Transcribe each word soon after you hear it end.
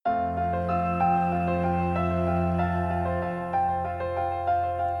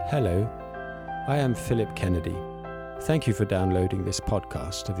Hello, I am Philip Kennedy. Thank you for downloading this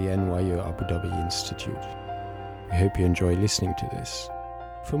podcast of the NYU Abu Dhabi Institute. I hope you enjoy listening to this.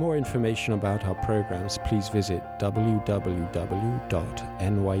 For more information about our programs, please visit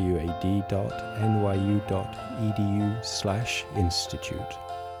www.nyuad.nyu.edu/institute.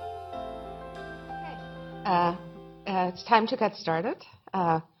 It's time to get started.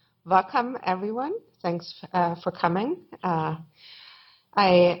 Welcome, everyone. Thanks for coming.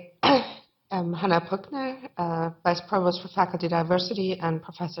 I am Hannah Brückner, Vice Provost for Faculty Diversity and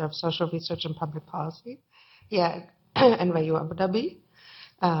Professor of Social Research and Public Policy here at NYU Abu Dhabi.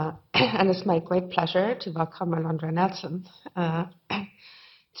 And it's my great pleasure to welcome Alondra Nelson to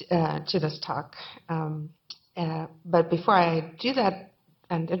this talk. But before I do that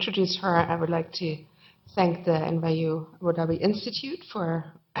and introduce her, I would like to thank the NYU Abu Dhabi Institute for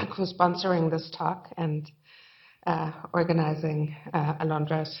co-sponsoring this talk and organizing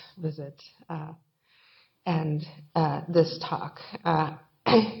Alondra's visit and this talk.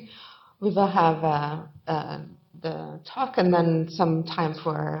 We will have the talk and then some time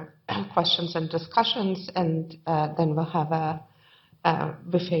for questions and discussions, and then we'll have a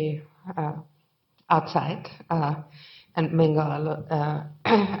buffet outside and mingle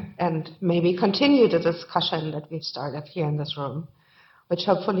and maybe continue the discussion that we've started here in this room, which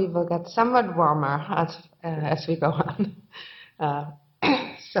hopefully will get somewhat warmer as we go on.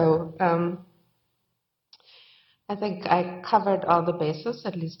 I think I covered all the bases,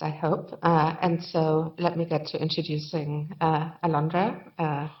 at least I hope. And so let me get to introducing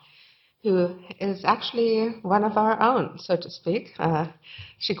Alondra, who is actually one of our own, so to speak.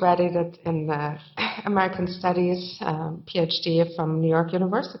 She graduated in American Studies, PhD from New York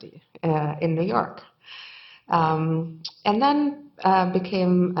University in New York. And then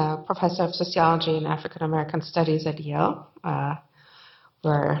became a professor of sociology and African American studies at Yale,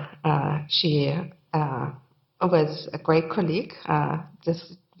 where she was a great colleague.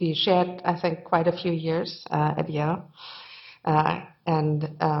 We shared, I think, quite a few years at Yale. And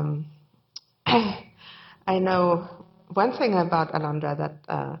I know one thing about Alondra that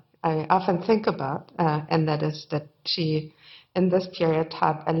I often think about, and that is that she, in this period,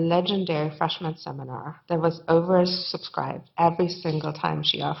 taught a legendary freshman seminar that was oversubscribed every single time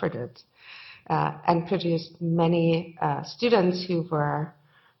she offered it, and produced many students who were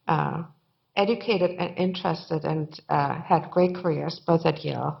educated and interested and had great careers both at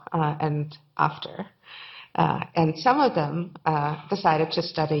Yale and after. And some of them decided to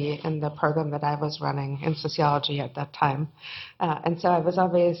study in the program that I was running in sociology at that time. And so I was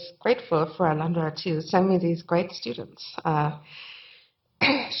always grateful for Alondra to send me these great students.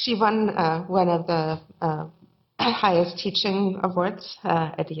 She won one of the highest teaching awards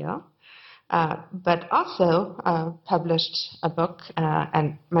at Yale, but also published a book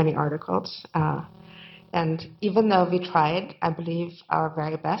and many articles. And even though we tried, I believe, our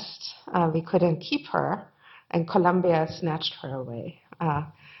very best, we couldn't keep her, and Columbia snatched her away.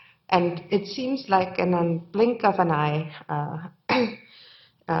 And it seems like in a blink of an eye,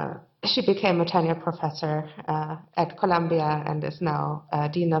 she became a tenured professor at Columbia and is now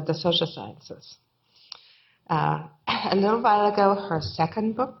Dean of the Social Sciences. A little while ago, her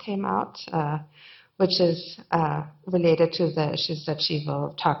second book came out, which is related to the issues that she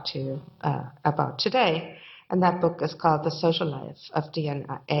will talk to about today. And that book is called The Social Life of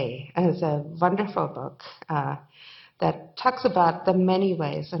DNA. And it's a wonderful book that talks about the many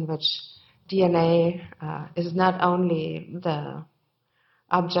ways in which DNA is not only the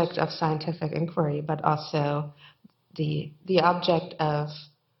object of scientific inquiry, but also the object of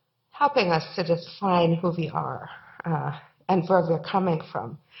helping us to define who we are and where we're coming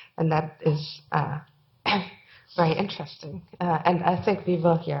from. And that is very interesting. And I think we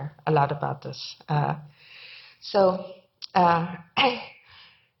will hear a lot about this.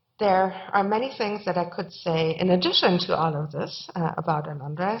 There are many things that I could say in addition to all of this about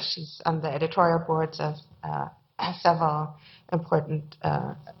Alondra. She's on the editorial boards of several important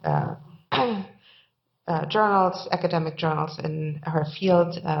journals, academic journals in her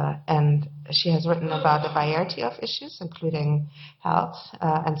field, and she has written about a variety of issues, including health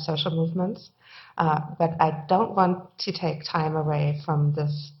and social movements. But I don't want to take time away from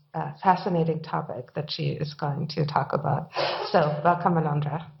this fascinating topic that she is going to talk about. So, welcome,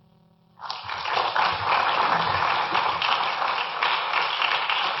 Alondra.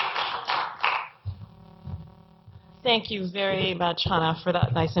 Thank you very much, Hannah, for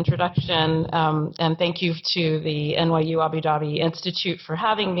that nice introduction. And thank you to the NYU Abu Dhabi Institute for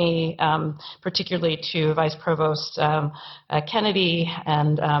having me, particularly to Vice Provost Kennedy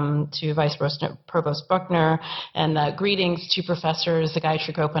and to Vice Provost Buckner. And greetings to Professors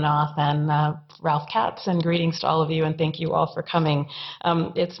Gayatri Gopinath and Ralph Katz, and greetings to all of you, and thank you all for coming.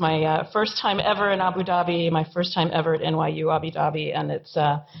 It's my first time ever in Abu Dhabi, my first time ever at NYU Abu Dhabi, and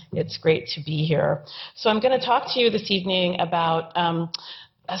it's great to be here. So I'm going to talk to you this evening about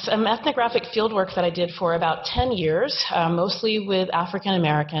some ethnographic fieldwork that I did for about 10 years, mostly with African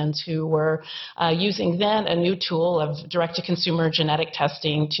Americans who were using then a new tool of direct-to-consumer genetic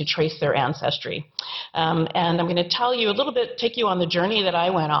testing to trace their ancestry. And I'm going to tell you a little bit, take you on the journey that I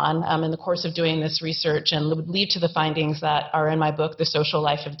went on in the course of doing this research, and would lead to the findings that are in my book, The Social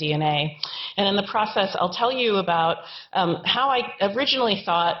Life of DNA. And in the process, I'll tell you about how I originally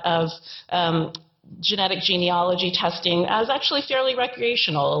thought of genetic genealogy testing as actually fairly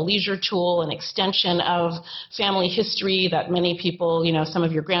recreational, a leisure tool, an extension of family history that many people, you know, some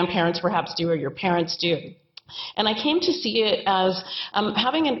of your grandparents perhaps do or your parents do. And I came to see it as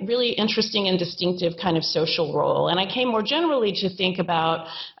having a really interesting and distinctive kind of social role. And I came more generally to think about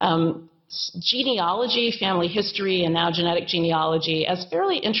genealogy, family history, and now genetic genealogy as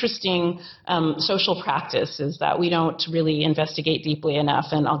fairly interesting social practices that we don't really investigate deeply enough,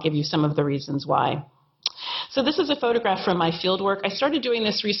 and I'll give you some of the reasons why. So this is a photograph from my fieldwork. I started doing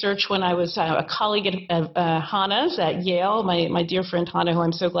this research when I was a colleague at Hannah's at Yale, my dear friend Hannah, who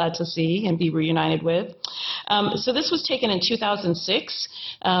I'm so glad to see and be reunited with. So this was taken in 2006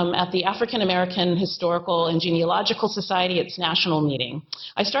 at the African American Historical and Genealogical Society, its national meeting.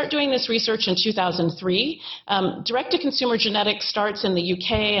 I start doing this research in 2003. Direct-to-consumer genetics starts in the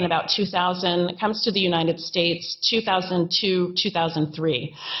UK in about 2000. It comes to the United States 2002,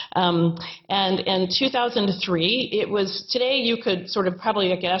 2003. And in 2003, it was, today you could sort of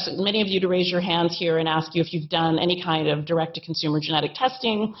probably, I guess, many of you to raise your hands here and ask you if you've done any kind of direct-to-consumer genetic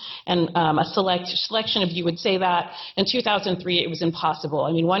testing, and a selection of you would say that. In 2003, it was impossible.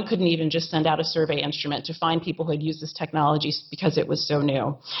 I mean, one couldn't even just send out a survey instrument to find people who had used this technology because it was so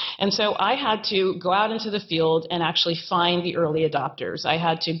new. And so I had to go out into the field and actually find the early adopters. I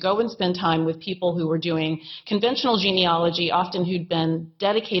had to go and spend time with people who were doing conventional genealogy, often who'd been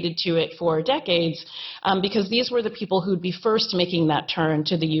dedicated to it for decades, because these were the people who'd be first making that turn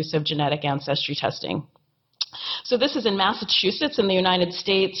to the use of genetic ancestry testing. So this is in Massachusetts in the United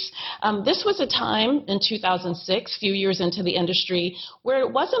States. This was a time in 2006, a few years into the industry, where it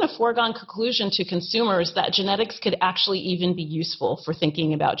wasn't a foregone conclusion to consumers that genetics could actually even be useful for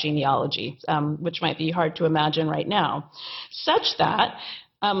thinking about genealogy, which might be hard to imagine right now. Such that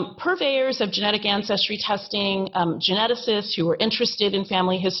purveyors of genetic ancestry testing, geneticists who were interested in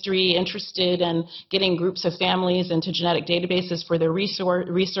family history, interested in getting groups of families into genetic databases for their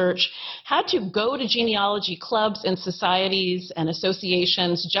research, had to go to genealogy clubs and societies and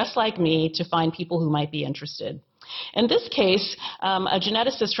associations just like me to find people who might be interested. In this case, a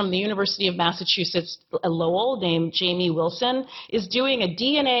geneticist from the University of Massachusetts, Lowell, named Jamie Wilson, is doing a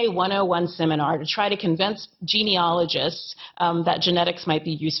DNA 101 seminar to try to convince genealogists that genetics might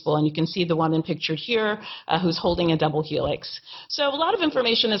be useful. And you can see the woman pictured here who's holding a double helix. So a lot of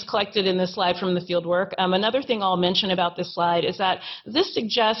information is collected in this slide from the fieldwork. Another thing I'll mention about this slide is that this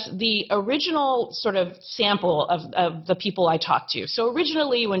suggests the original sort of sample of the people I talked to. So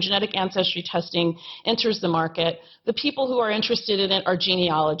originally, when genetic ancestry testing enters the market, the people who are interested in it are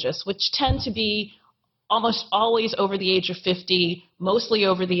genealogists, which tend to be almost always over the age of 50, mostly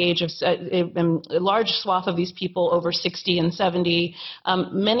over the age of a large swath of these people over 60 and 70.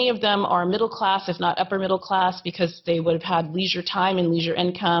 Many of them are middle class, if not upper middle class, because they would have had leisure time and leisure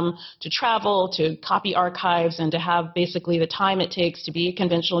income to travel, to copy archives, and to have basically the time it takes to be a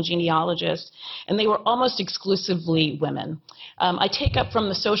conventional genealogist. And they were almost exclusively women. I take up from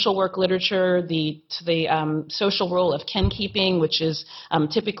the social work literature the social role of kin keeping, which is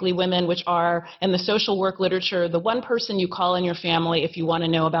typically women, which are in the social work literature the one person you call in your family if you want to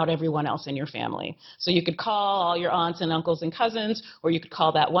know about everyone else in your family. So you could call all your aunts and uncles and cousins, or you could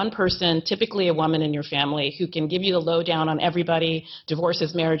call that one person, typically a woman in your family, who can give you the lowdown on everybody,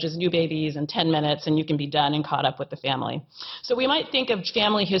 divorces, marriages, new babies in 10 minutes, and you can be done and caught up with the family. So we might think of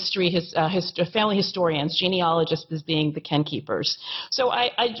family history, family historians, genealogists as being the kin keepers. So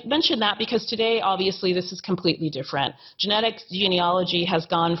I mentioned that because today, obviously, this is completely different. Genetic genealogy has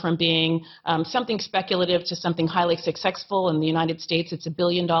gone from being something speculative to something highly successful in the United States. It's a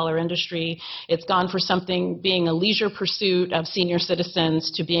billion-dollar industry. It's gone for something being a leisure pursuit of senior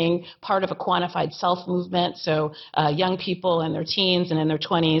citizens to being part of a quantified self movement. So young people in their teens and in their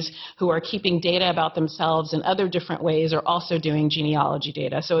 20s who are keeping data about themselves in other different ways are also doing genealogy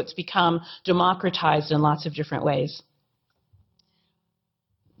data. So it's become democratized in lots of different ways.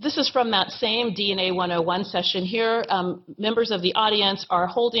 This is from that same DNA 101 session here. Members of the audience are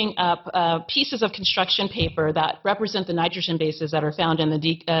holding up pieces of construction paper that represent the nitrogen bases that are found in the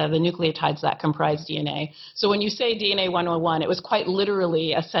nucleotides that comprise DNA. So when you say DNA 101, it was quite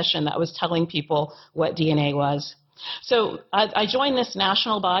literally a session that was telling people what DNA was. So I joined this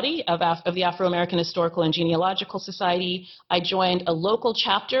national body of the Afro-American Historical and Genealogical Society. I joined a local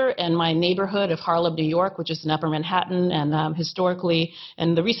chapter in my neighborhood of Harlem, New York, which is in Upper Manhattan, and historically,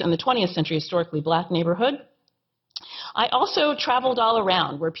 in the 20th century, historically black neighborhood. I also traveled all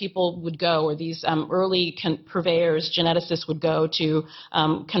around where people would go, or these early purveyors, geneticists would go to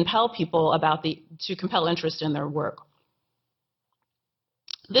compel people to compel interest in their work.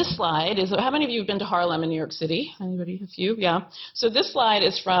 This slide is, how many of you have been to Harlem in New York City? Anybody? A few? Yeah. So this slide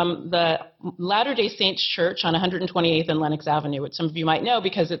is from the Latter-day Saints Church on 128th and Lenox Avenue, which some of you might know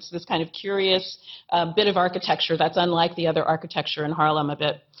because it's this kind of curious bit of architecture that's unlike the other architecture in Harlem a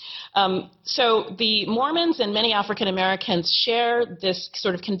bit. So the Mormons and many African Americans share this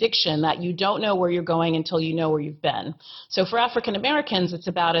sort of conviction that you don't know where you're going until you know where you've been. So for African Americans, it's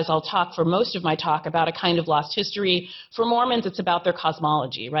about, as I'll talk for most of my talk, about a kind of lost history. For Mormons, it's about their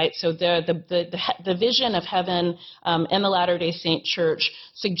cosmology, right? So the vision of heaven in the Latter-day Saint Church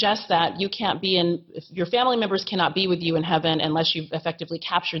suggests that you can't be in, your family members cannot be with you in heaven unless you've effectively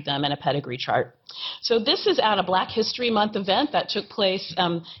captured them in a pedigree chart. So this is at a Black History Month event that took place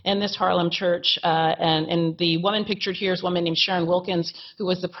in this Harlem church, and the woman pictured here is a woman named Sharon Wilkins, who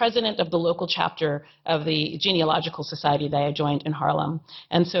was the president of the local chapter of the Genealogical Society that I joined in Harlem.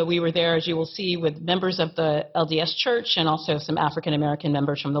 And so we were there, as you will see, with members of the LDS Church and also some African American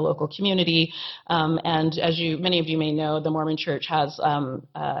members from the local community. And as many of you may know, the Mormon Church has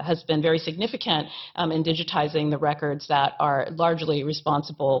been very significant in digitizing the records that are largely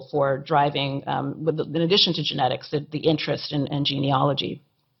responsible for driving, in addition to genetics, the interest in genealogy.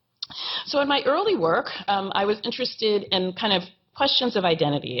 So in my early work, I was interested in kind of questions of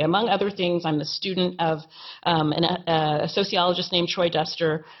identity. Among other things, I'm the student of a sociologist named Troy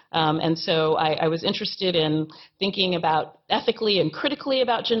Duster, and so I was interested in thinking about ethically and critically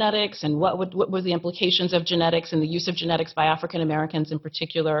about genetics and what were the implications of genetics and the use of genetics by African Americans in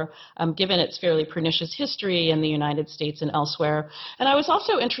particular, given its fairly pernicious history in the United States and elsewhere. And I was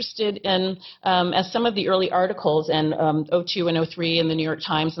also interested in, as some of the early articles in 02 and 03 in the New York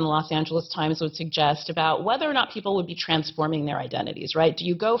Times and the Los Angeles Times would suggest, about whether or not people would be transforming their identities, right? Do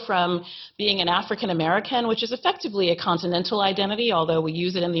you go from being an African American, which is effectively a continental identity, although we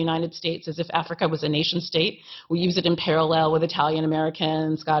use it in the United States as if Africa was a nation state. We use it in parallel with Italian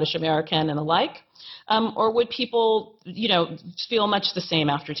American, Scottish American, and the like. Or would people, feel much the same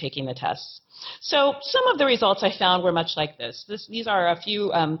after taking the tests? So some of the results I found were much like this. These are a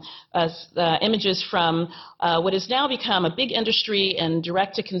few images from what has now become a big industry in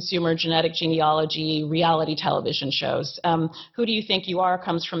direct-to-consumer genetic genealogy reality television shows. Who Do You Think You Are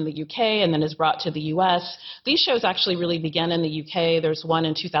comes from the UK and then is brought to the US. These shows actually really began in the UK. There's one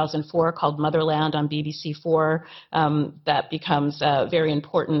in 2004 called Motherland on BBC4 that becomes very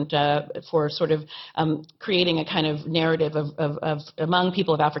important for sort of creating a kind of narrative of among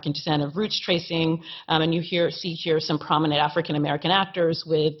people of African descent of roots tracing, and you see here some prominent African American actors,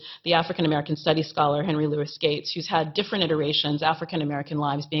 with the African American studies scholar Henry Louis Gates, who's had different iterations, African American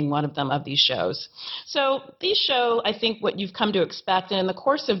Lives being one of them, of these shows. So these show, I think, what you've come to expect, and in the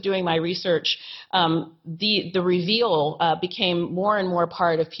course of doing my research, the reveal became more and more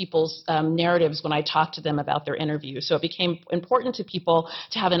part of people's narratives when I talked to them about their interviews. So it became important to people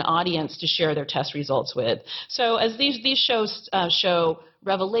to have an audience to share their test results with. So as these shows show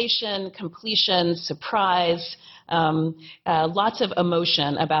revelation, completion, surprise, lots of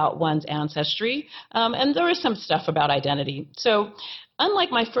emotion about one's ancestry, and there is some stuff about identity. So unlike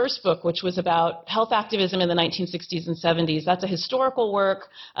my first book, which was about health activism in the 1960s and 70s, that's a historical work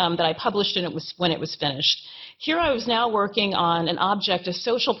that I published when it was finished. Here I was now working on an object, a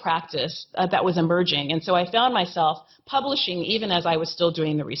social practice that was emerging, and so I found myself publishing even as I was still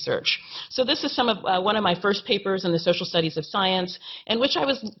doing the research. So this is one of my first papers in the social studies of science, in which I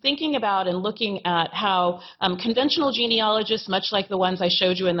was thinking about and looking at how conventional genealogists, much like the ones I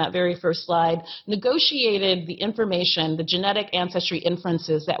showed you in that very first slide, negotiated the information, the genetic ancestry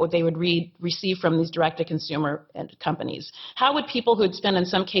inferences that they would receive from these direct-to-consumer companies. How would people who had spent, in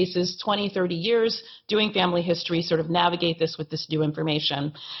some cases, 20, 30 years doing family history sort of navigate this with this new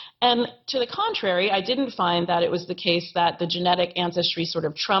information? And to the contrary, I didn't find that it was the case that the genetic ancestry sort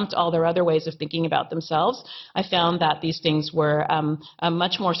of trumped all their other ways of thinking about themselves. I found that these things were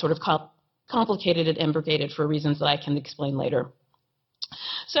much more sort of complicated and imbricated for reasons that I can explain later.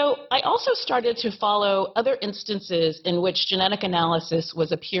 So I also started to follow other instances in which genetic analysis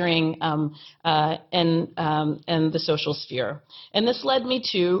was appearing in the social sphere. And this led me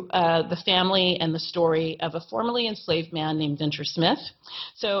to the family and the story of a formerly enslaved man named Venture Smith.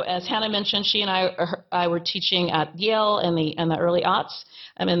 So as Hannah mentioned, she and I were teaching at Yale in the early aughts,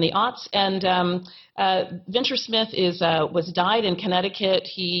 and Venture Smith was died in Connecticut.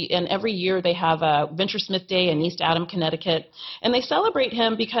 And every year they have a Venture Smith Day in East Adam, Connecticut, and they celebrate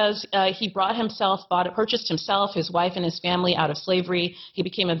him because he purchased himself, his wife, and his family out of slavery. He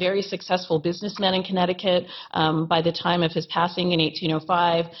became a very successful businessman in Connecticut by the time of his passing in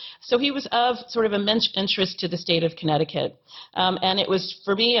 1805. So he was of sort of immense interest to the state of Connecticut, and it was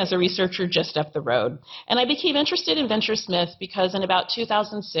for me as a researcher just up the road. And I became interested in Venture Smith because in about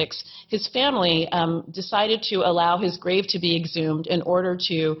 2006, his family decided to allow his grave to be exhumed in order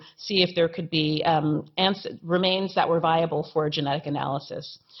to see if there could be remains that were viable for genetic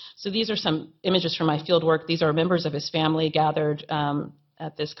analysis. So these are some images from my fieldwork. These are members of his family gathered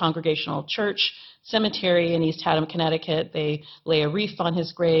at this Congregational Church cemetery in East Haddam, Connecticut. They lay a wreath on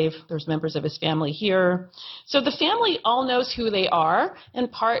his grave. There's members of his family here. So the family all knows who they are, in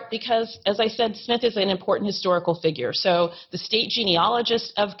part because, as I said, Smith is an important historical figure. So the state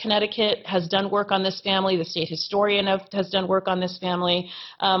genealogist of Connecticut has done work on this family. The state historian has done work on this family.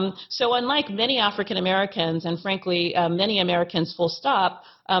 So unlike many African Americans, and frankly, many Americans full stop,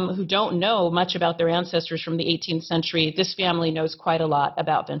 who don't know much about their ancestors from the 18th century, this family knows quite a lot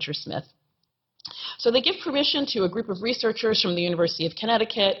about Venture Smith. So they give permission to a group of researchers from the University of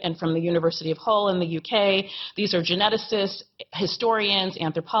Connecticut and from the University of Hull in the UK. These are geneticists, historians,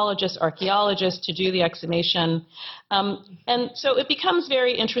 anthropologists, archaeologists to do the exhumation. And so it becomes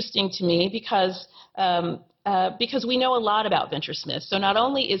very interesting to me because we know a lot about Venture Smith. So not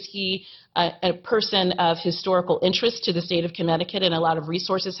only is he a person of historical interest to the state of Connecticut, and a lot of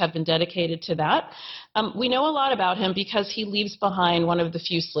resources have been dedicated to that, we know a lot about him because he leaves behind one of the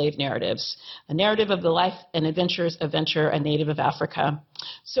few slave narratives, a narrative of the life and adventures of Venture, a native of Africa.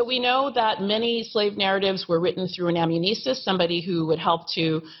 So we know that many slave narratives were written through an amnesis, somebody who would help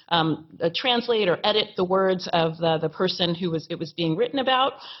to translate or edit the words of the person it was being written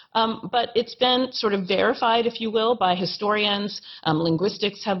about. But it's been sort of verified, if you will, by historians.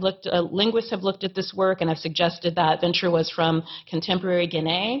 Linguists have looked at this work and have suggested that Venture was from contemporary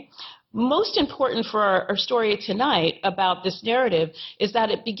Guinea. Most important for our story tonight about this narrative is that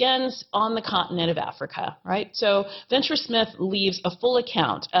it begins on the continent of Africa, right? So Venture Smith leaves a full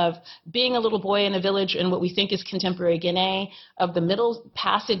account of being a little boy in a village in what we think is contemporary Guinea, of the Middle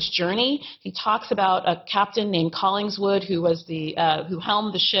Passage journey. He talks about a captain named Collingswood who was who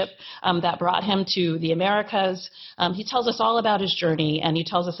helmed the ship that brought him to the Americas. He tells us all about his journey, and he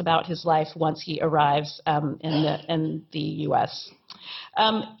tells us about his life once he arrives in the U.S.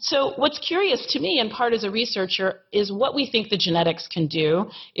 So what's curious to me, in part as a researcher, is what we think the genetics can do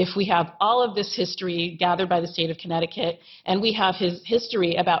if we have all of this history gathered by the state of Connecticut, and we have his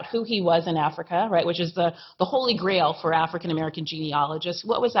history about who he was in Africa, right, which is the holy grail for African-American genealogists.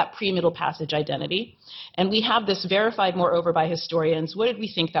 What was that pre-Middle Passage identity? And we have this verified, moreover, by historians. What did we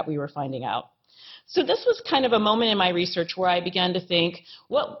think that we were finding out? So this was kind of a moment in my research where I began to think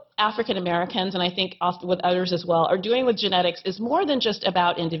what African Americans, and I think often with others as well, are doing with genetics is more than just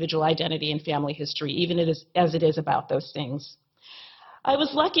about individual identity and family history, even as it is about those things. I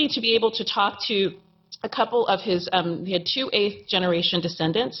was lucky to be able to talk to a couple of his, he had 2 8th-generation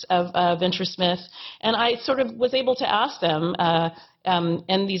descendants of Venture Smith, and I sort of was able to ask them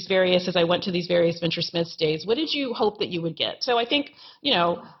and these various, as I went to these various Venture Smith days, what did you hope that you would get? So I think,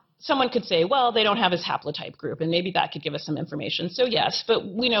 someone could say, well, they don't have his haplotype group, and maybe that could give us some information. So yes, but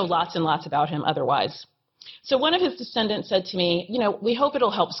we know lots and lots about him otherwise. So one of his descendants said to me, we hope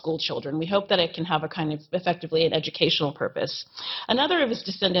it'll help school children. We hope that it can have a kind of effectively an educational purpose. Another of his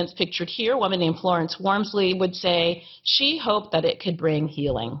descendants, pictured here, a woman named Florence Wormsley, would say she hoped that it could bring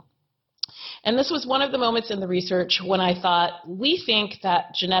healing. And this was one of the moments in the research when I thought, we think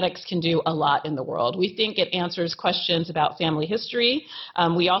that genetics can do a lot in the world. We think it answers questions about family history.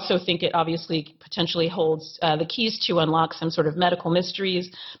 We also think it obviously potentially holds the keys to unlock some sort of medical mysteries,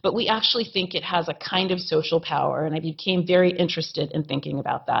 but we actually think it has a kind of social power, and I became very interested in thinking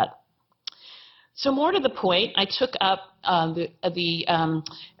about that. So more to the point, I took up the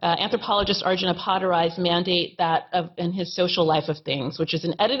anthropologist Arjuna Padurai's mandate in his Social Life of Things, which is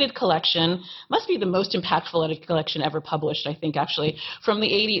an edited collection, must be the most impactful edited collection ever published, I think, actually, from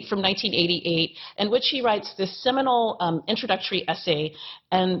 1988, in which he writes this seminal introductory essay,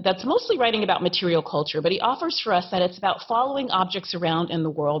 and that's mostly writing about material culture, but he offers for us that it's about following objects around in the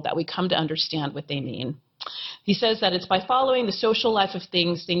world that we come to understand what they mean. He says that it's by following the social life of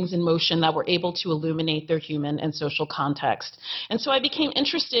things in motion, that we're able to illuminate their human and social context. And so I became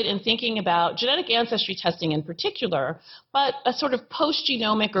interested in thinking about genetic ancestry testing in particular, but a sort of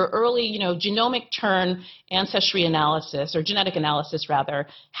post-genomic or early, genomic turn ancestry analysis, or genetic analysis rather,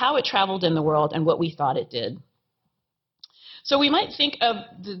 how it traveled in the world and what we thought it did. So we might think of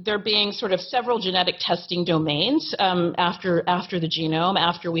there being sort of several genetic testing domains after the genome,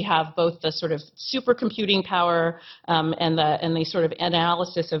 after we have both the sort of supercomputing power and the sort of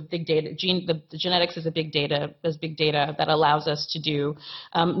analysis of big data. The genetics as big data that allows us to do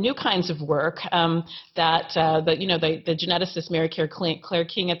new kinds of work that the geneticist Mary Claire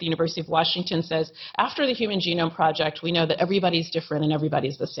King at the University of Washington says, after the Human Genome Project, we know that everybody's different and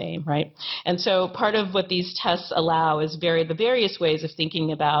everybody's the same, right? And so part of what these tests allow is the various ways of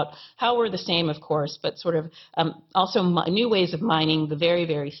thinking about how we're the same, of course, but sort of also new ways of mining the very,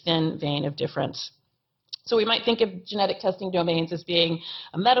 very thin vein of difference. So we might think of genetic testing domains as being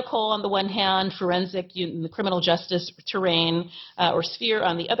a medical on the one hand, forensic in the criminal justice terrain or sphere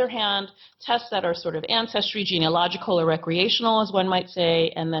on the other hand, tests that are sort of ancestry, genealogical, or recreational, as one might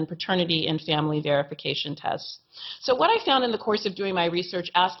say, and then paternity and family verification tests. So what I found in the course of doing my research,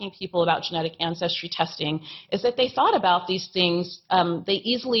 asking people about genetic ancestry testing, is that they thought about these things, they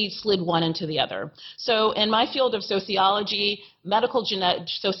easily slid one into the other. So in my field of sociology, medical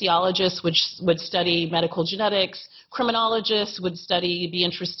sociologists would study medical genetics, criminologists would be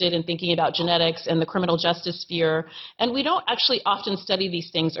interested in thinking about genetics and the criminal justice sphere, and we don't actually often study these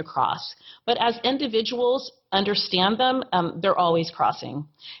things across. But as individuals understand them, they're always crossing.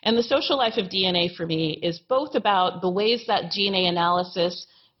 And the social life of DNA for me is both about the ways that DNA analysis,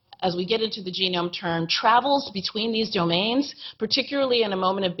 as we get into the genome term, travels between these domains, particularly in a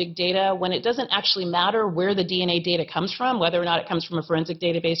moment of big data when it doesn't actually matter where the DNA data comes from, whether or not it comes from a forensic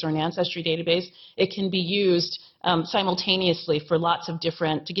database or an ancestry database. It can be used simultaneously to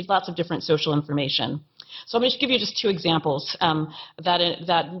give lots of different social information. So I'm going to give you just two examples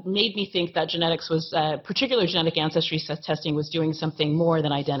that made me think that genetics was, particular genetic ancestry testing was doing something more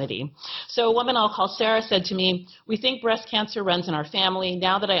than identity. So a woman I'll call Sarah said to me, "We think breast cancer runs in our family.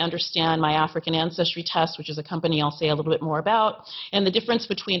 Now that I understand my African ancestry test, which is a company I'll say a little bit more about, and the difference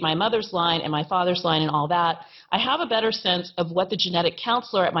between my mother's line and my father's line and all that, I have a better sense of what the genetic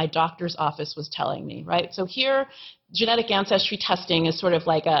counselor at my doctor's office was telling me," right? So here, genetic ancestry testing is sort of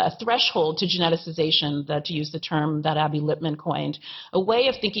like a threshold to geneticization, to use the term that Abby Lippman coined, a way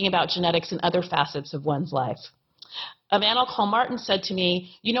of thinking about genetics in other facets of one's life. A man I'll call Martin said to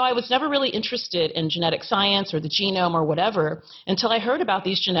me, I was never really interested in genetic science or the genome or whatever until I heard about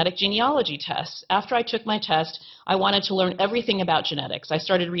these genetic genealogy tests. After I took my test, I wanted to learn everything about genetics. I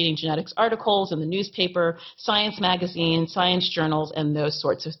started reading genetics articles in the newspaper, science magazines, science journals, and those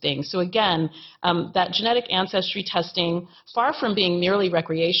sorts of things. So again, that genetic ancestry testing, far from being merely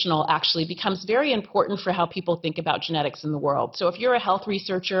recreational, actually becomes very important for how people think about genetics in the world. So if you're a health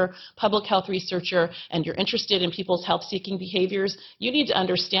researcher, public health researcher, and you're interested in people's health-seeking behaviors, you need to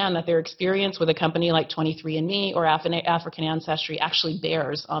understand that their experience with a company like 23andMe or African Ancestry actually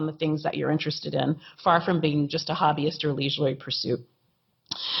bears on the things that you're interested in, far from being just a hobbyist or leisurely pursuit.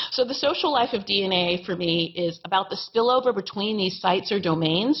 So the social life of DNA for me is about the spillover between these sites or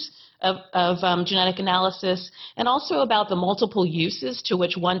domains of genetic analysis, and also about the multiple uses to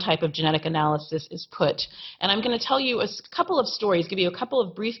which one type of genetic analysis is put. And I'm going to tell you a couple of stories, give you a couple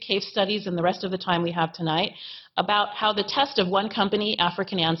of brief case studies in the rest of the time we have tonight about how the test of one company,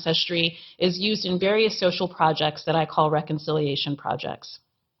 African Ancestry, is used in various social projects that I call reconciliation projects.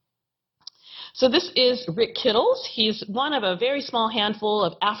 So this is Rick Kittles. He's one of a very small handful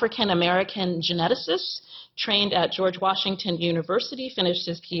of African-American geneticists trained at George Washington University, finished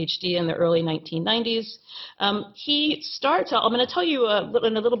his PhD in the early 1990s. He starts, I'm going to tell you a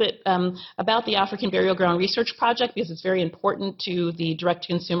little bit about the African Burial Ground Research Project because it's very important to the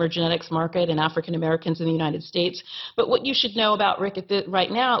direct-to-consumer genetics market and African Americans in the United States. But what you should know about Rick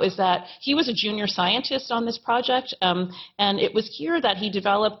right now is that he was a junior scientist on this project, and it was here that he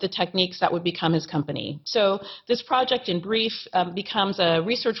developed the techniques that would become his company. So this project, in brief, becomes a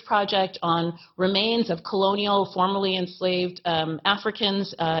research project on remains of colonial, formerly enslaved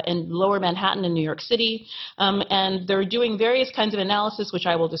Africans in lower Manhattan in New York City. And they're doing various kinds of analysis, which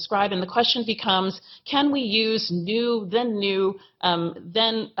I will describe. And the question becomes, can we use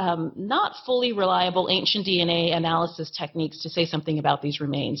not fully reliable ancient DNA analysis techniques to say something about these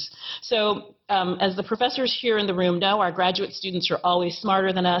remains? So as the professors here in the room know, our graduate students are always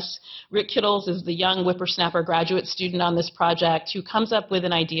smarter than us. Rick Kittles is the young whippersnapper graduate student on this project who comes up with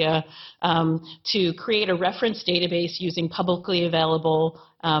an idea to create a reference database using publicly available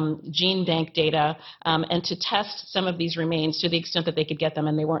gene bank data and to test some of these remains to the extent that they could get them,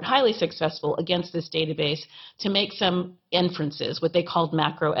 and they weren't highly successful, against this database to make some inferences, what they called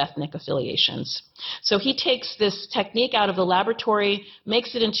macroethnic affiliations. So he takes this technique out of the laboratory,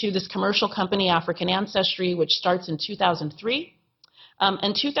 makes it into this commercial company, African Ancestry, which starts in 2003.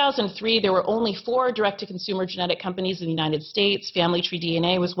 In 2003, there were only 4 direct-to-consumer genetic companies in the United States. Family Tree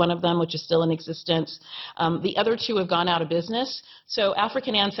DNA was one of them, which is still in existence. The other 2 have gone out of business. So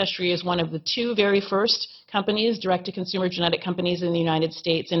African Ancestry is one of the 2 very first companies, direct-to-consumer genetic companies in the United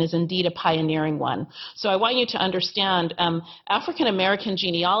States, and is indeed a pioneering one. So I want you to understand African-American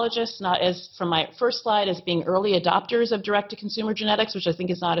genealogists, not as from my first slide, as being early adopters of direct-to-consumer genetics, which I think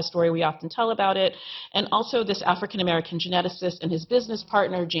is not a story we often tell about it, and also this African-American geneticist and his business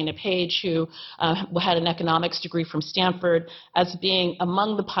partner, Gina Page, who had an economics degree from Stanford, as being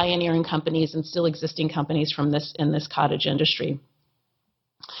among the pioneering companies and still existing companies in this cottage industry.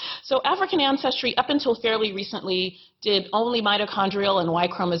 So African Ancestry, up until fairly recently, did only mitochondrial and Y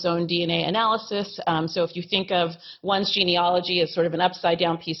chromosome DNA analysis. So if you think of one's genealogy as sort of an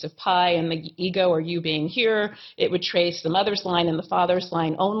upside-down piece of pie, and the ego or you being here, it would trace the mother's line and the father's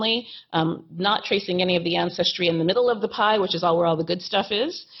line only, not tracing any of the ancestry in the middle of the pie, which is where all the good stuff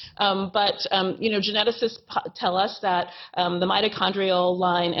is. But geneticists tell us that the mitochondrial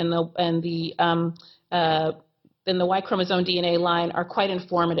line and the Y chromosome DNA line are quite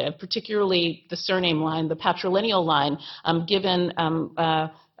informative, particularly the surname line, the patrilineal line, given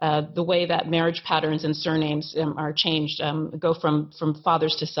the way that marriage patterns and surnames are changed, go from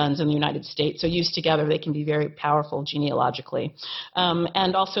fathers to sons in the United States. So used together, they can be very powerful genealogically.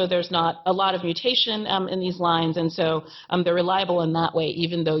 And also, there's not a lot of mutation in these lines, and so they're reliable in that way,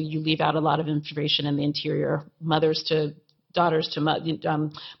 even though you leave out a lot of information in the interior, mothers to daughters to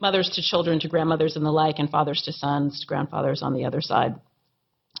mothers to children to grandmothers and the like, and fathers to sons to grandfathers on the other side.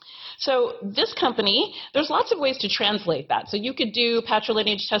 So this company, there's lots of ways to translate that. So you could do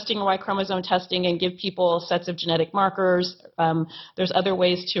patrilineage testing or Y chromosome testing and give people sets of genetic markers. There's other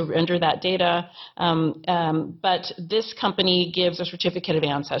ways to render that data. But this company gives a certificate of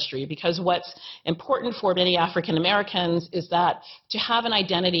ancestry, because what's important for many African Americans is that to have an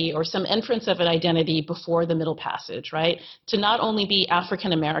identity or some inference of an identity before the Middle Passage, right? To not only be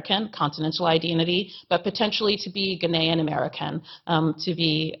African American, continental identity, but potentially to be Ghanaian American, to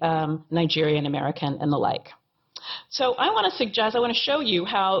be Nigerian American, and the like. So I want to show you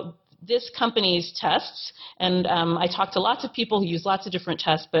how this company's tests, and I talked to lots of people who use lots of different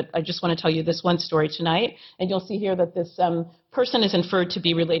tests, but I just want to tell you this one story tonight, and you'll see here that this person is inferred to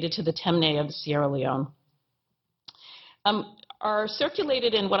be related to the Temne of Sierra Leone. Are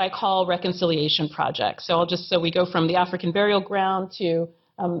circulated in what I call reconciliation projects. So we go from the African burial ground to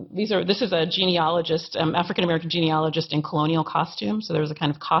this is a genealogist, African-American genealogist in colonial costume. So there was a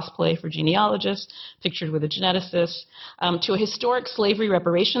kind of cosplay for genealogists, pictured with a geneticist, to a historic slavery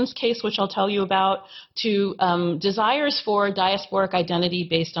reparations case, which I'll tell you about, to desires for diasporic identity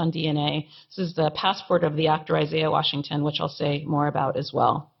based on DNA. This is the passport of the actor Isaiah Washington, which I'll say more about as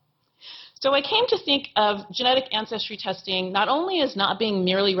well. So I came to think of genetic ancestry testing not only as not being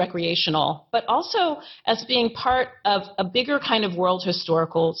merely recreational, but also as being part of a bigger kind of world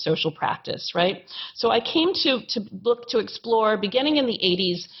historical social practice, right? So I came to explore, beginning in the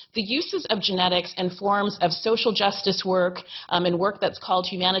 80s, the uses of genetics and forms of social justice work and work that's called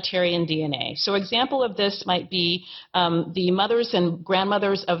humanitarian DNA. So example of this might be the mothers and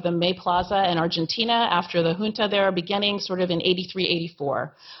grandmothers of the May Plaza in Argentina after the junta there, beginning sort of in 83,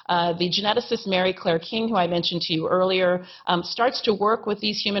 84. The genetic geneticist Mary Claire King, who I mentioned to you earlier, starts to work with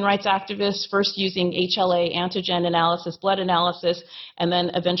these human rights activists, first using HLA antigen analysis, blood analysis, and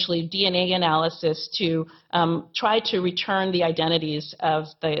then eventually DNA analysis to try to return the identities of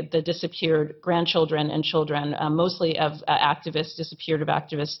the disappeared grandchildren and children, mostly of activists, disappeared of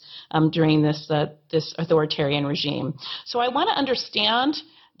activists during this authoritarian regime. So I want to understand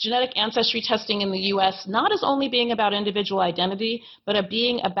genetic ancestry testing in the U.S. not as only being about individual identity, but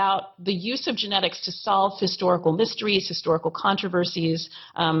being about the use of genetics to solve historical mysteries, historical controversies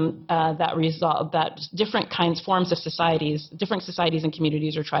that different forms of societies, different societies and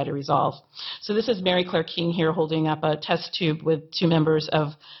communities are trying to resolve. So this is Mary Claire King here holding up a test tube with two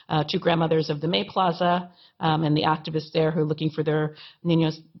grandmothers of the May Plaza, and the activists there who are looking for their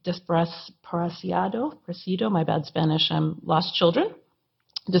niños desaparecido, my bad Spanish, lost children.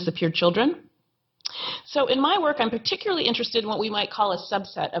 Disappeared children. So in my work, I'm particularly interested in what we might call a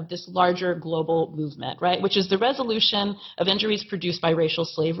subset of this larger global movement, right, which is the resolution of injuries produced by racial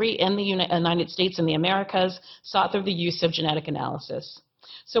slavery in the United States and the Americas, sought through the use of genetic analysis.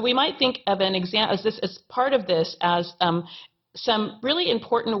 So we might think of an example as part of this as some really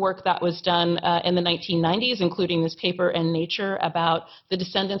important work that was done in the 1990s, including this paper in Nature about the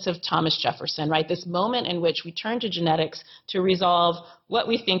descendants of Thomas Jefferson, right? This moment in which we turn to genetics to resolve what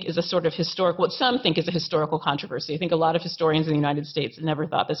we think is a sort of what some think is a historical controversy. I think a lot of historians in the United States never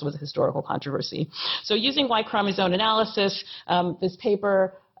thought this was a historical controversy. So using Y chromosome analysis, this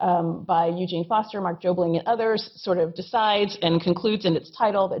paper by Eugene Foster, Mark Jobling, and others sort of decides and concludes in its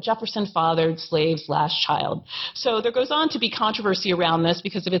title that Jefferson fathered slave's last child. So there goes on to be controversy around this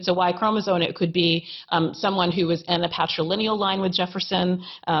because if it's a Y chromosome, it could be someone who was in a patrilineal line with Jefferson,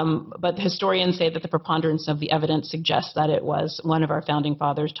 but historians say that the preponderance of the evidence suggests that it was one of our founding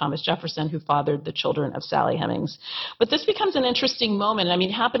fathers, Thomas Jefferson, who fathered the children of Sally Hemings. But this becomes an interesting moment. I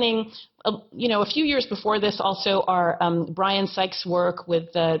mean, happening a few years before this also are Brian Sykes' work with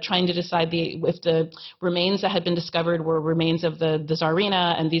trying to decide if the remains that had been discovered were remains of the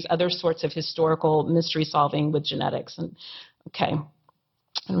Tsarina and these other sorts of historical mystery solving with genetics. And okay,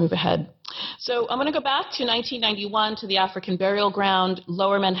 I'll move ahead. So I'm going to go back to 1991 to the African Burial Ground,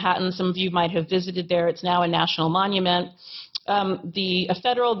 Lower Manhattan. Some of you might have visited there. It's now a national monument.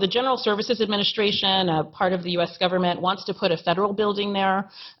 The General Services Administration, part of the U.S. government, wants to put a federal building there,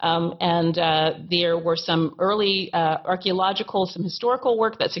 and there were some early some historical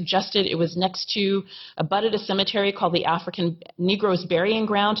work that suggested it was next to abutted a cemetery called the African Negroes Burying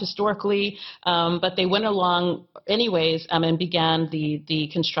Ground historically, but they went along anyways and began the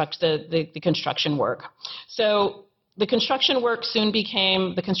construction work. So the construction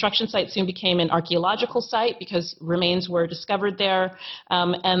site soon became an archaeological site because remains were discovered there,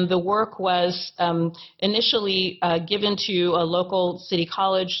 and the work was initially given to a local City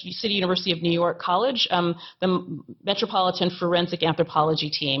University of New York College, the Metropolitan Forensic Anthropology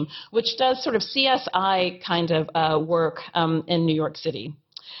team, which does sort of CSI kind of work in New York City.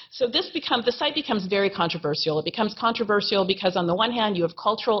 So the site becomes very controversial. It becomes controversial because on the one hand, you have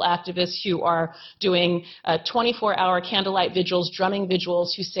cultural activists who are doing 24-hour candlelight vigils, drumming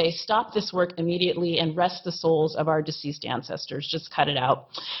vigils, who say, stop this work immediately and rest the souls of our deceased ancestors, just cut it out.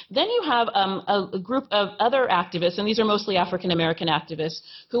 Then you have a group of other activists, and these are mostly African-American activists,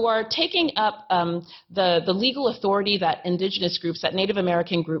 who are taking up the legal authority that indigenous groups, that Native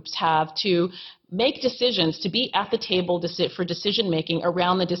American groups have to make decisions, to be at the table for decision-making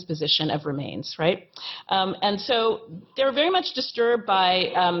around the disposition of remains, right? And so they're very much disturbed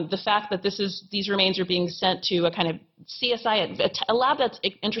by the fact that these remains are being sent to a kind of CSI, a lab that's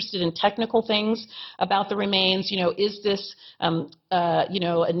interested in technical things about the remains. Is this,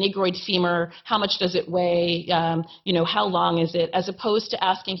 a negroid femur? How much does it weigh? How long is it? As opposed to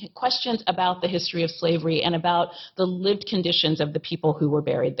asking questions about the history of slavery and about the lived conditions of the people who were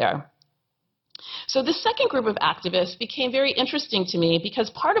buried there. So this second group of activists became very interesting to me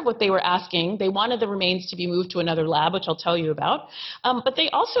because part of what they were asking, they wanted the remains to be moved to another lab, which I'll tell you about, but they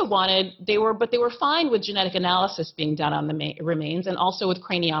also they were fine with genetic analysis being done on the remains and also with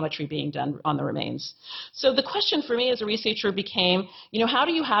craniometry being done on the remains. So the question for me as a researcher became, how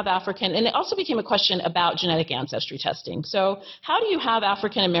do you have and it also became a question about genetic ancestry testing. So how do you have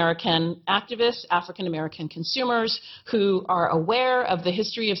African-American activists, African-American consumers who are aware of the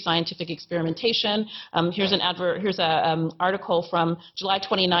history of scientific experimentation, American. Here's an article from July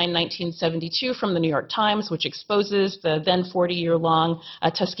 29, 1972 from the New York Times, which exposes the then 40-year-long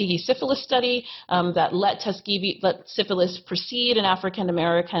Tuskegee syphilis study that let syphilis proceed in African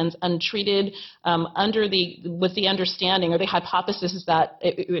Americans untreated with the understanding or the hypothesis that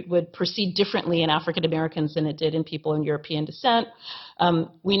it would proceed differently in African Americans than it did in people in European descent.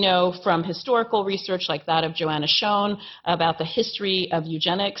 We know from historical research like that of Joanna Schoen about the history of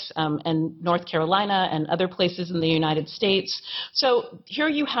eugenics in North Carolina and other places in the United States. So here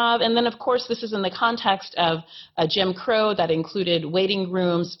you have, and then of course this is in the context of Jim Crow that included waiting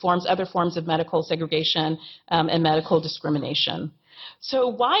rooms, other forms of medical segregation and medical discrimination. So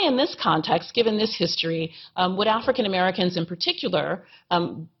why in this context, given this history, would African Americans in particular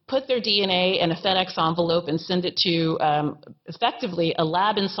put their DNA in a FedEx envelope and send it to effectively a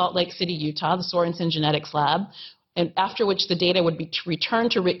lab in Salt Lake City, Utah, the Sorensen Genetics Lab, and after which the data would be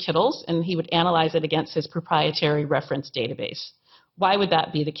returned to Rick Kittles and he would analyze it against his proprietary reference database? Why would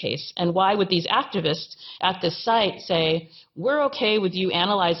that be the case? And why would these activists at this site say, we're okay with you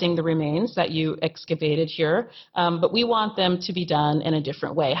analyzing the remains that you excavated here, but we want them to be done in a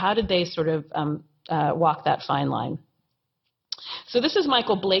different way? How did they sort of walk that fine line? So this is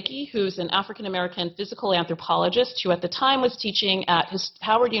Michael Blakey, who's an African-American physical anthropologist who at the time was teaching at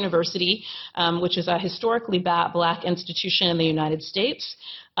Howard University, which is a historically black institution in the United States.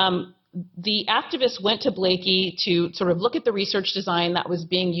 The activists went to Blakey to sort of look at the research design that was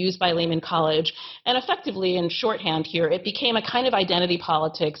being used by Lehman College, and effectively, in shorthand here, it became a kind of identity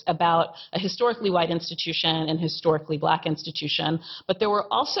politics about a historically white institution and historically black institution. But there were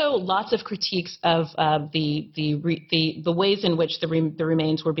also lots of critiques of the ways in which the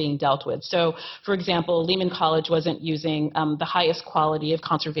remains were being dealt with. So, for example, Lehman College wasn't using the highest quality of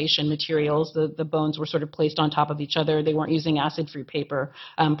conservation materials. The bones were sort of placed on top of each other. They weren't using acid-free paper,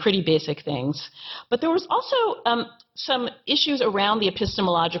 pretty basic things. But there was also some issues around the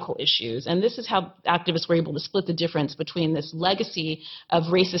epistemological issues, and this is how activists were able to split the difference between this legacy of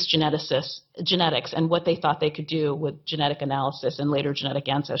racist genetics and what they thought they could do with genetic analysis and later genetic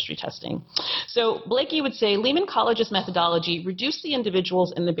ancestry testing. So Blakey would say Lehman College's methodology reduced the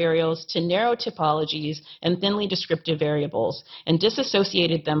individuals in the burials to narrow typologies and thinly descriptive variables and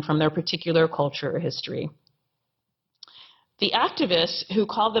disassociated them from their particular culture or history. The activists who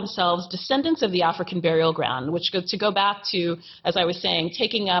call themselves descendants of the African burial ground, which to go back to, as I was saying,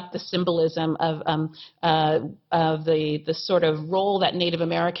 taking up the symbolism of the sort of role that Native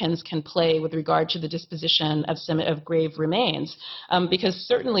Americans can play with regard to the disposition of grave remains, because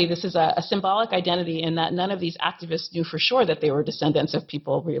certainly this is a symbolic identity in that none of these activists knew for sure that they were descendants of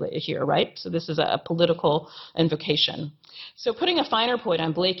people related here, right? So this is a political invocation. So putting a finer point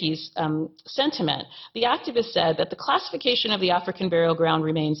on Blakey's sentiment, the activist said that the classification of the African burial ground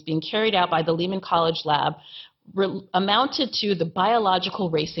remains being carried out by the Lehman College lab amounted to the biological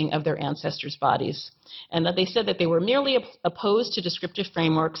racing of their ancestors' bodies, and that they said that they were merely opposed to descriptive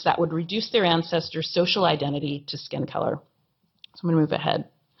frameworks that would reduce their ancestors' social identity to skin color. So I'm going to move ahead.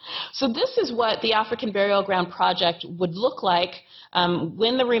 So this is what the African Burial Ground Project would look like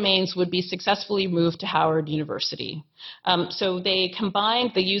when the remains would be successfully moved to Howard University. So they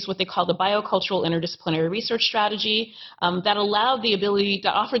used what they call the biocultural interdisciplinary research strategy that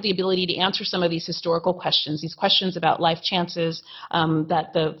offered the ability to answer some of these historical questions, these questions about life chances, and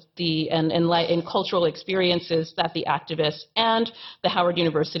cultural experiences that the activists and the Howard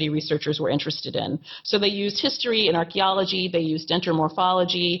University researchers were interested in. So they used history and archaeology, they used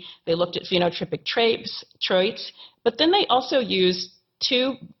dentamorphology, they looked at phenotypic traits, but then they also used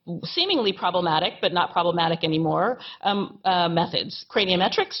two seemingly problematic, but not problematic anymore, methods,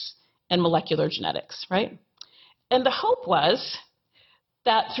 craniometrics and molecular genetics, right? And the hope was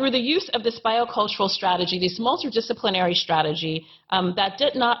that through the use of this biocultural strategy, this multidisciplinary strategy that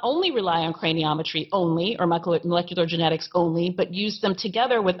did not only rely on craniometry only or molecular genetics only, but used them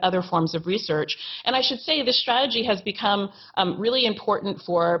together with other forms of research. And I should say this strategy has become really important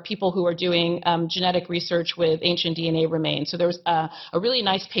for people who are doing genetic research with ancient DNA remains. So there was a really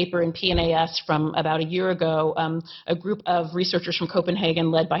nice paper in PNAS from about a year ago. A group of researchers from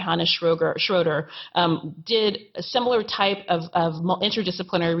Copenhagen led by Hannes Schroeder did a similar type of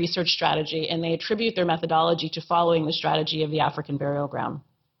interdisciplinary research strategy, and they attribute their methodology to following the strategy of the African burial ground.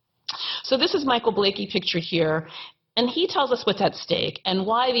 So this is Michael Blakey pictured here. And he tells us what's at stake and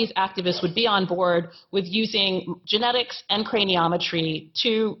why these activists would be on board with using genetics and craniometry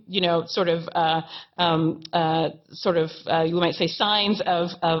to, you might say, signs of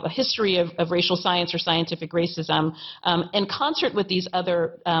a history of racial science or scientific racism in concert with these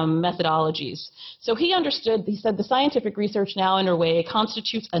other methodologies. So he said the scientific research now underway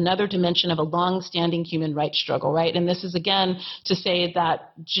constitutes another dimension of a long-standing human rights struggle, right? And this is, again, to say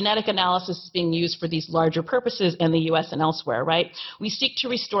that genetic analysis is being used for these larger purposes in the US and elsewhere, right? We seek to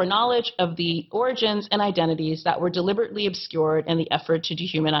restore knowledge of the origins and identities that were deliberately obscured in the effort to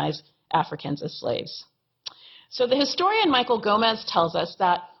dehumanize Africans as slaves. So the historian Michael Gomez tells us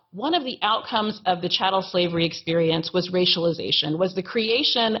that one of the outcomes of the chattel slavery experience was racialization, was the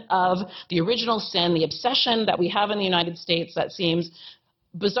creation of the original sin, the obsession that we have in the United States that seems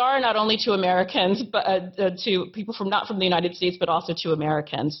bizarre not only to Americans, but to people not from the United States, but also to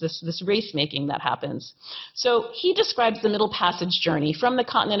Americans, this race making that happens. So he describes the Middle Passage journey from the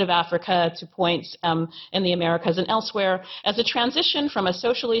continent of Africa to points in the Americas and elsewhere as a transition from a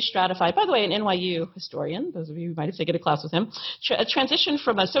socially stratified, by the way, an NYU historian, those of you who might have taken a class with him, a transition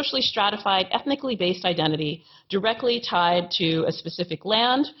from a socially stratified, ethnically based identity directly tied to a specific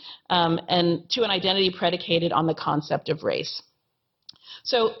land and to an identity predicated on the concept of race.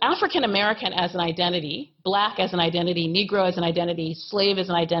 So African American as an identity, Black as an identity, Negro as an identity, slave as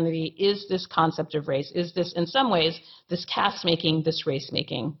an identity, is this concept of race, is this, in some ways, this caste making, this race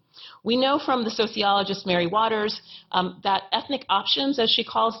making. We know from the sociologist Mary Waters that ethnic options, as she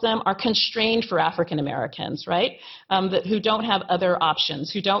calls them, are constrained for African Americans, right? Who don't have other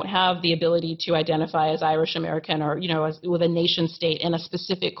options, who don't have the ability to identify as Irish American or, with a nation state in a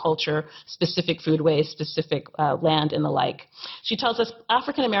specific culture, specific foodways, specific land and the like. She tells us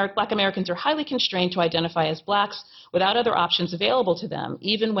Black Americans are highly constrained to identify as Blacks without other options available to them,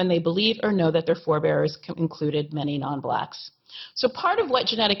 even when they believe or know that their forebears included many non-Blacks. So part of what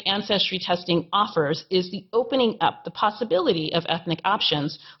genetic ancestry testing offers is the opening up, the possibility of ethnic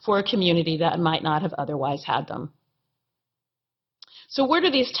options for a community that might not have otherwise had them. So where do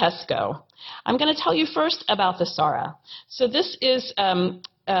these tests go? I'm going to tell you first about the SARA. So this is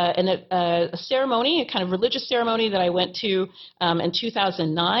a ceremony, a kind of religious ceremony that I went to in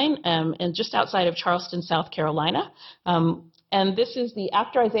 2009 and just outside of Charleston, South Carolina. And this is the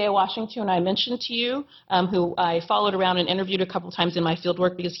actor Isaiah Washington I mentioned to you, who I followed around and interviewed a couple times in my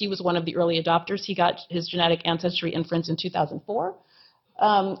fieldwork because he was one of the early adopters. He got his genetic ancestry inference in 2004.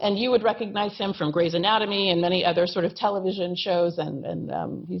 And you would recognize him from Grey's Anatomy and many other sort of television shows,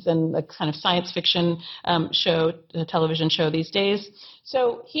 and he's in a kind of science fiction television show these days.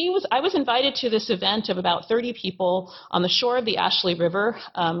 So I was invited to this event of about 30 people on the shore of the Ashley River.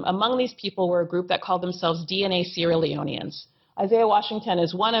 Among these people were a group that called themselves DNA Sierra Leoneans. Isaiah Washington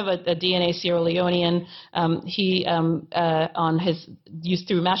is one of a DNA Sierra Leonean. He used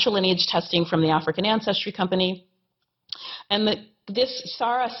through matrilineage testing from the African Ancestry Company. And this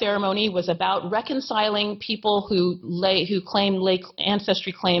SARA ceremony was about reconciling people who claim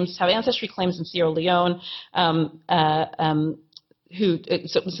ancestry claims, have ancestry claims in Sierra Leone. So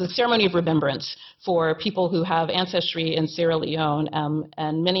it was a ceremony of remembrance for people who have ancestry in Sierra Leone,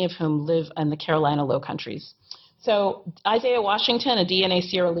 and many of whom live in the Carolina Low Countries. So Isaiah Washington, a DNA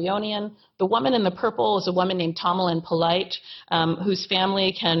Sierra Leonean. The woman in the purple is a woman named Tomalin Polite, whose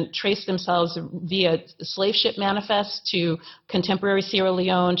family can trace themselves via slave ship manifest to contemporary Sierra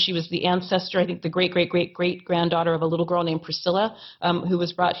Leone. She was the ancestor, I think the great-great-great-great-granddaughter of a little girl named Priscilla, who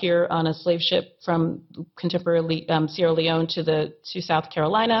was brought here on a slave ship from contemporary Sierra Leone to South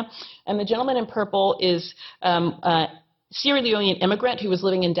Carolina. And the gentleman in purple is Sierra Leonean immigrant who was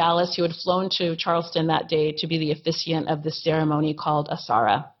living in Dallas, who had flown to Charleston that day to be the officiant of this ceremony called a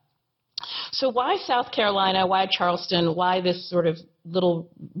SARA. So why South Carolina? Why Charleston? Why this sort of little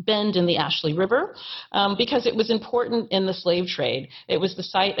bend in the Ashley River? Because it was important in the slave trade. It was the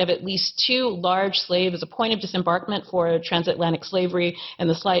site of at least two large slaves, a point of disembarkment for transatlantic slavery, and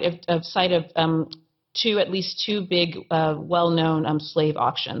the site of at least two big, well-known slave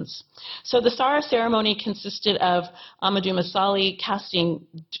auctions. So the SARA ceremony consisted of Amadou Masali casting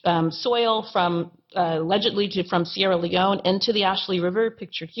soil from, allegedly from Sierra Leone into the Ashley River,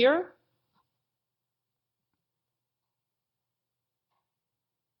 pictured here.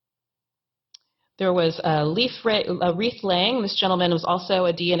 There was a wreath laying. This gentleman was also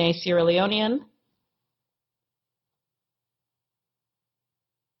a DNA Sierra Leonean.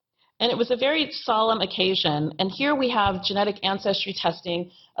 And it was a very solemn occasion. And here we have genetic ancestry testing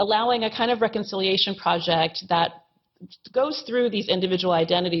allowing a kind of reconciliation project that goes through these individual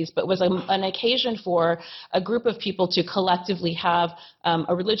identities, but was an occasion for a group of people to collectively have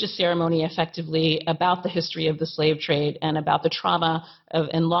a religious ceremony effectively about the history of the slave trade and about the trauma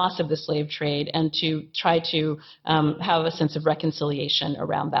and loss of the slave trade, and to try to have a sense of reconciliation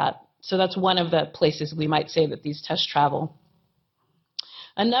around that. So that's one of the places we might say that these tests travel.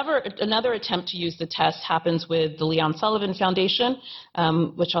 Another attempt to use the test happens with the Leon Sullivan Foundation,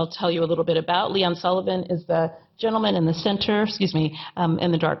 which I'll tell you a little bit about. Leon Sullivan is the gentleman in the center,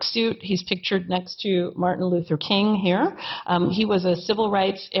 in the dark suit. He's pictured next to Martin Luther King here. He was a civil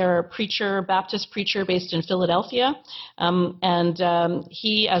rights era preacher, Baptist preacher based in Philadelphia.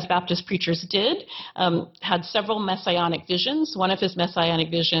 He, as Baptist preachers did, had several messianic visions. One of his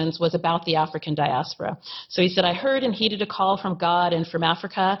messianic visions was about the African diaspora. So he said, I heard and heeded a call from God and from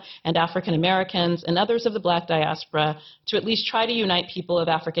Africa and African Americans and others of the black diaspora to at least try to unite people of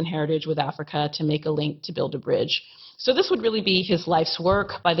African heritage with Africa to make a link to build a bridge. So this would really be his life's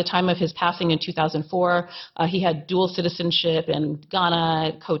work. By the time of his passing in 2004, he had dual citizenship in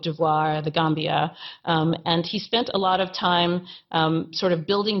Ghana, Cote d'Ivoire, the Gambia, and he spent a lot of time sort of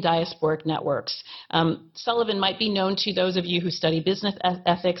building diasporic networks. Sullivan might be known to those of you who study business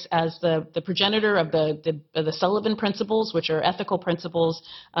ethics as the progenitor of the Sullivan principles, which are ethical principles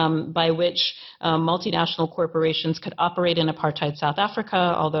by which multinational corporations could operate in apartheid South Africa,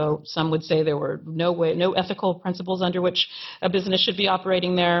 although some would say there were no ethical principles under which a business should be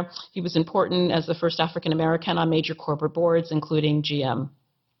operating there. He was important as the first African American on major corporate boards, including GM.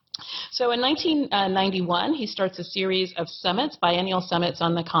 So in 1991, he starts a series of summits, biennial summits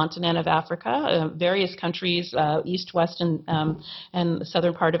on the continent of Africa, various countries, east, west, and the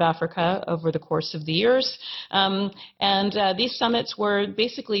southern part of Africa over the course of the years. These summits were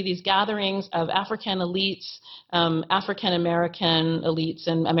basically these gatherings of African elites, African American elites,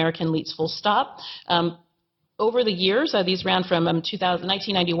 and American elites full stop. Over the years, these ran from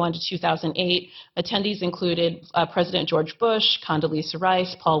 1991 to 2008. Attendees included President George Bush, Condoleezza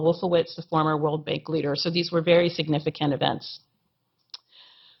Rice, Paul Wolfowitz, the former World Bank leader. So these were very significant events.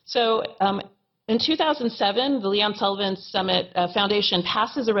 So in 2007, the Leon Sullivan Summit Foundation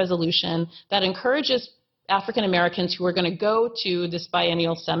passes a resolution that encourages African Americans who are going to go to this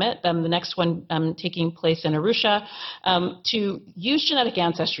biennial summit, the next one taking place in Arusha, to use genetic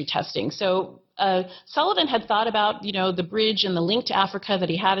ancestry testing. So Sullivan had thought about, the bridge and the link to Africa that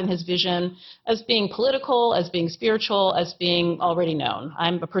he had in his vision as being political, as being spiritual, as being already known.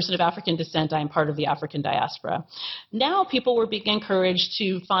 I'm a person of African descent. I am part of the African diaspora. Now people were being encouraged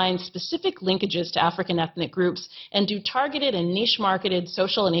to find specific linkages to African ethnic groups and do targeted and niche-marketed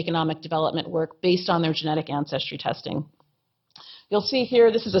social and economic development work based on their genetic ancestry testing. You'll see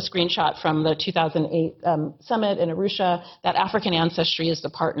here, this is a screenshot from the 2008 summit in Arusha, that African ancestry is the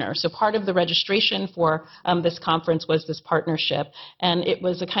partner. So part of the registration for this conference was this partnership. And it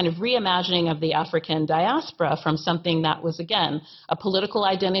was a kind of reimagining of the African diaspora from something that was, again, a political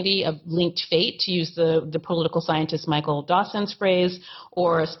identity of linked fate, to use the political scientist Michael Dawson's phrase,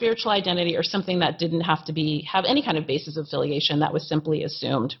 or a spiritual identity, or something that didn't have to have any kind of basis of affiliation, that was simply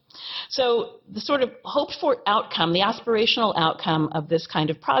assumed. So the sort of hoped for outcome, the aspirational outcome of this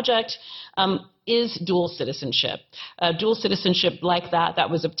kind of project is dual citizenship. Dual citizenship like that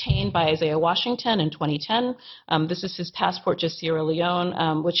was obtained by Isaiah Washington in 2010. This is his passport to Sierra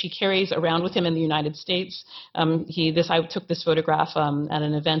Leone, which he carries around with him in the United States. I took this photograph at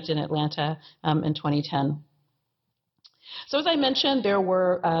an event in Atlanta in 2010. So as I mentioned, there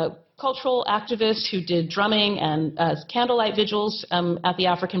were cultural activists who did drumming and candlelight vigils at the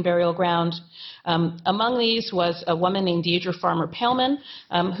African burial ground. Among these was a woman named Deidre Farmer Pailman,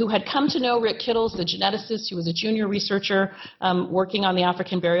 who had come to know Rick Kittles, the geneticist, who was a junior researcher working on the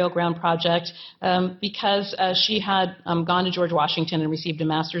African Burial Ground Project, because she had gone to George Washington and received a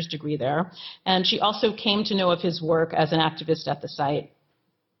master's degree there. And she also came to know of his work as an activist at the site.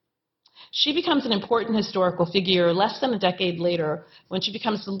 She becomes an important historical figure less than a decade later when she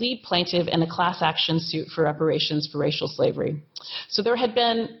becomes the lead plaintiff in a class action suit for reparations for racial slavery. So there had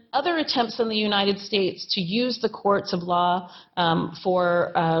been other attempts in the United States to use the courts of law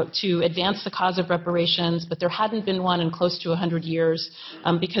to advance the cause of reparations, but there hadn't been one in close to 100 years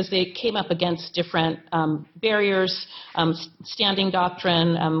because they came up against different barriers, standing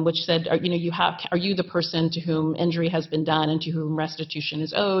doctrine, which said, are you the person to whom injury has been done and to whom restitution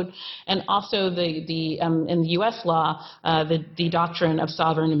is owed? And also in the U.S. law, the doctrine of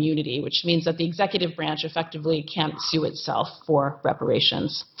sovereign immunity, which means that the executive branch effectively can't sue itself for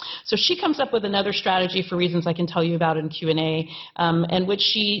reparations. So she comes up with another strategy for reasons I can tell you about in Q&A, in which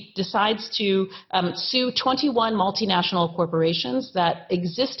she decides to sue 21 multinational corporations that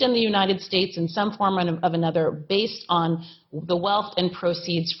exist in the United States in some form of another based on the wealth and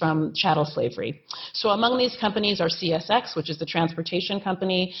proceeds from chattel slavery. So among these companies are CSX, which is the transportation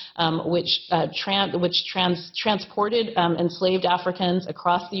company, which transported enslaved Africans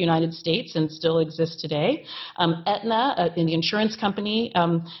across the United States and still exists today. Aetna, the insurance company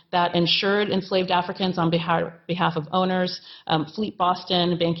that insured enslaved Africans on behalf of owners. Fleet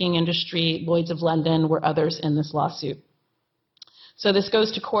Boston, banking industry, Lloyd's of London were others in this lawsuit. So this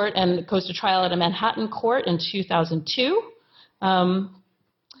goes to court and goes to trial at a Manhattan court in 2002.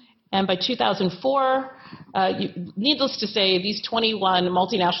 And by 2004, needless to say, these 21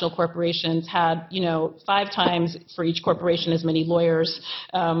 multinational corporations had, 5 times for each corporation as many lawyers,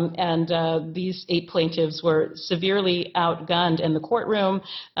 and these 8 plaintiffs were severely outgunned in the courtroom,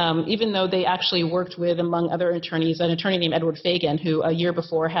 even though they actually worked with, among other attorneys, an attorney named Edward Fagan, who a year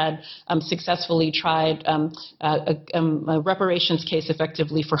before had successfully tried a reparations case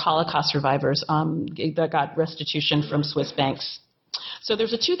effectively for Holocaust survivors that got restitution from Swiss banks. So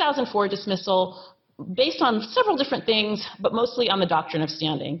there's a 2004 dismissal based on several different things, but mostly on the doctrine of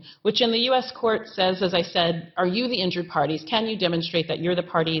standing, which in the U.S. court says, as I said, are you the injured parties? Can you demonstrate that you're the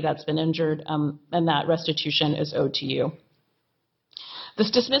party that's been injured and that restitution is owed to you? This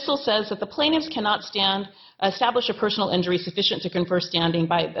dismissal says that the plaintiffs cannot establish a personal injury sufficient to confer standing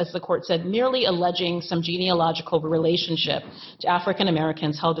by, as the court said, merely alleging some genealogical relationship to African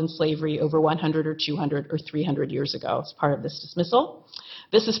Americans held in slavery over 100 or 200 or 300 years ago as part of this dismissal.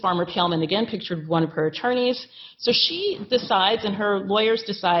 This is Farmer Pailman again, pictured with one of her attorneys. So she decides, and her lawyers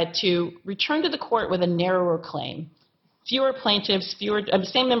decide, to return to the court with a narrower claim. Fewer plaintiffs,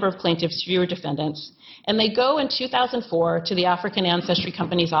 same number of plaintiffs, fewer defendants. And they go in 2004 to the African Ancestry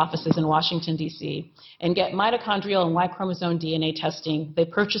Company's offices in Washington, D.C., and get mitochondrial and Y chromosome DNA testing. They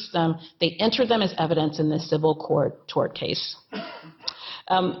purchase them. They enter them as evidence in this civil court tort case.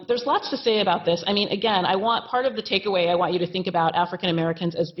 There's lots to say about this. I mean, again, part of the takeaway, I want you to think about African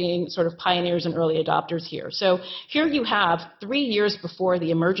Americans as being sort of pioneers and early adopters here. So here you have 3 years before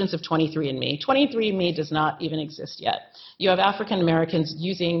the emergence of 23andMe. 23andMe does not even exist yet. You have African Americans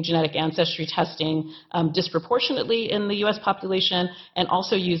using genetic ancestry testing disproportionately in the U.S. population, and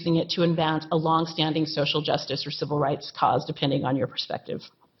also using it to advance a long-standing social justice or civil rights cause, depending on your perspective.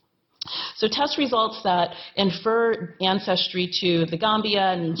 So test results that infer ancestry to the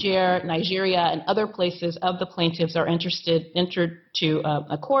Gambia, Nigeria, and other places of the plaintiffs are entered to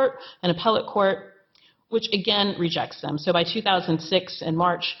a court, an appellate court, which again rejects them. So by 2006 in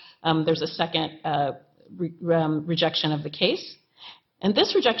March, there's a second rejection of the case. And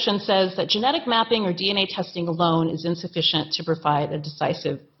this rejection says that genetic mapping or DNA testing alone is insufficient to provide a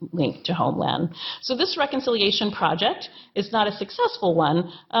decisive link to homeland. So this reconciliation project is not a successful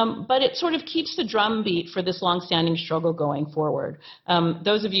one, but it sort of keeps the drumbeat for this longstanding struggle going forward.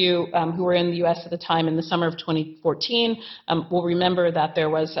 Those of you who were in the U.S. at the time in the summer of 2014 will remember that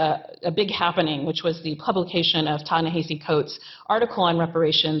there was a big happening, which was the publication of Ta-Nehisi Coates' article on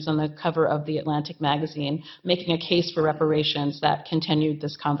reparations on the cover of the Atlantic magazine, making a case for reparations that continued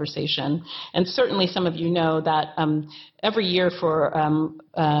this conversation. And certainly some of you know that every year for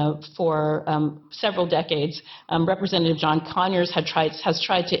several decades, Representative John Conyers has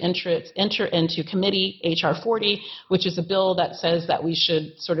tried to enter into committee H.R. 40, which is a bill that says that we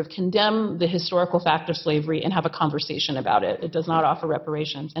should sort of condemn the historical fact of slavery and have a conversation about it. It does not offer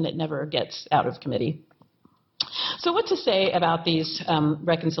reparations, and it never gets out of committee. So what to say about these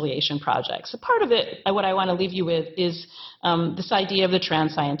reconciliation projects? So part of it, what I want to leave you with, is this idea of the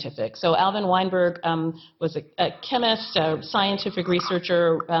trans-scientific. So Alvin Weinberg was a chemist, a scientific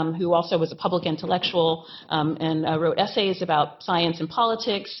researcher who also was a public intellectual and wrote essays about science and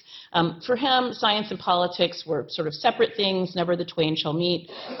politics. For him, science and politics were sort of separate things, never the twain shall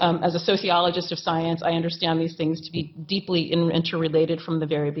meet. As a sociologist of science, I understand these things to be deeply interrelated from the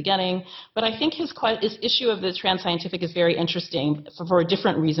very beginning. But I think his issue of the trans-scientific is very interesting for a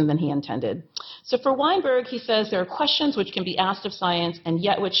different reason than he intended. So for Weinberg, he says there are questions which can be asked of science and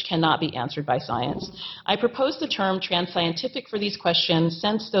yet which cannot be answered by science. I propose the term trans-scientific for these questions,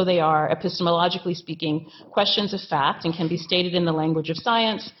 since though they are, epistemologically speaking, questions of fact and can be stated in the language of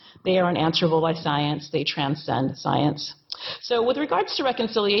science, they are unanswerable by science. They transcend science. So with regards to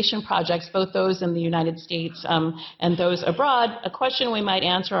reconciliation projects, both those in the United States and those abroad, a question we might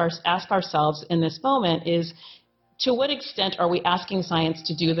ask ourselves in this moment is, to what extent are we asking science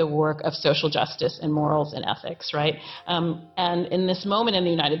to do the work of social justice and morals and ethics, right? And in this moment in the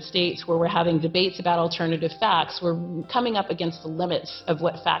United States where we're having debates about alternative facts, we're coming up against the limits of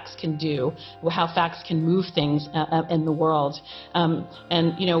what facts can do, how facts can move things in the world. And,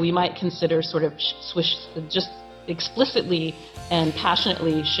 we might consider sort of just explicitly and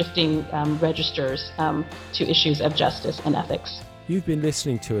passionately shifting registers to issues of justice and ethics. You've been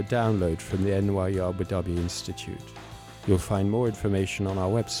listening to a download from the NYU Abu Dhabi Institute. You'll find more information on our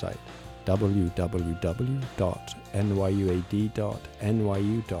website,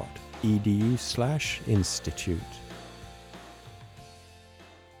 www.nyuad.nyu.edu/institute.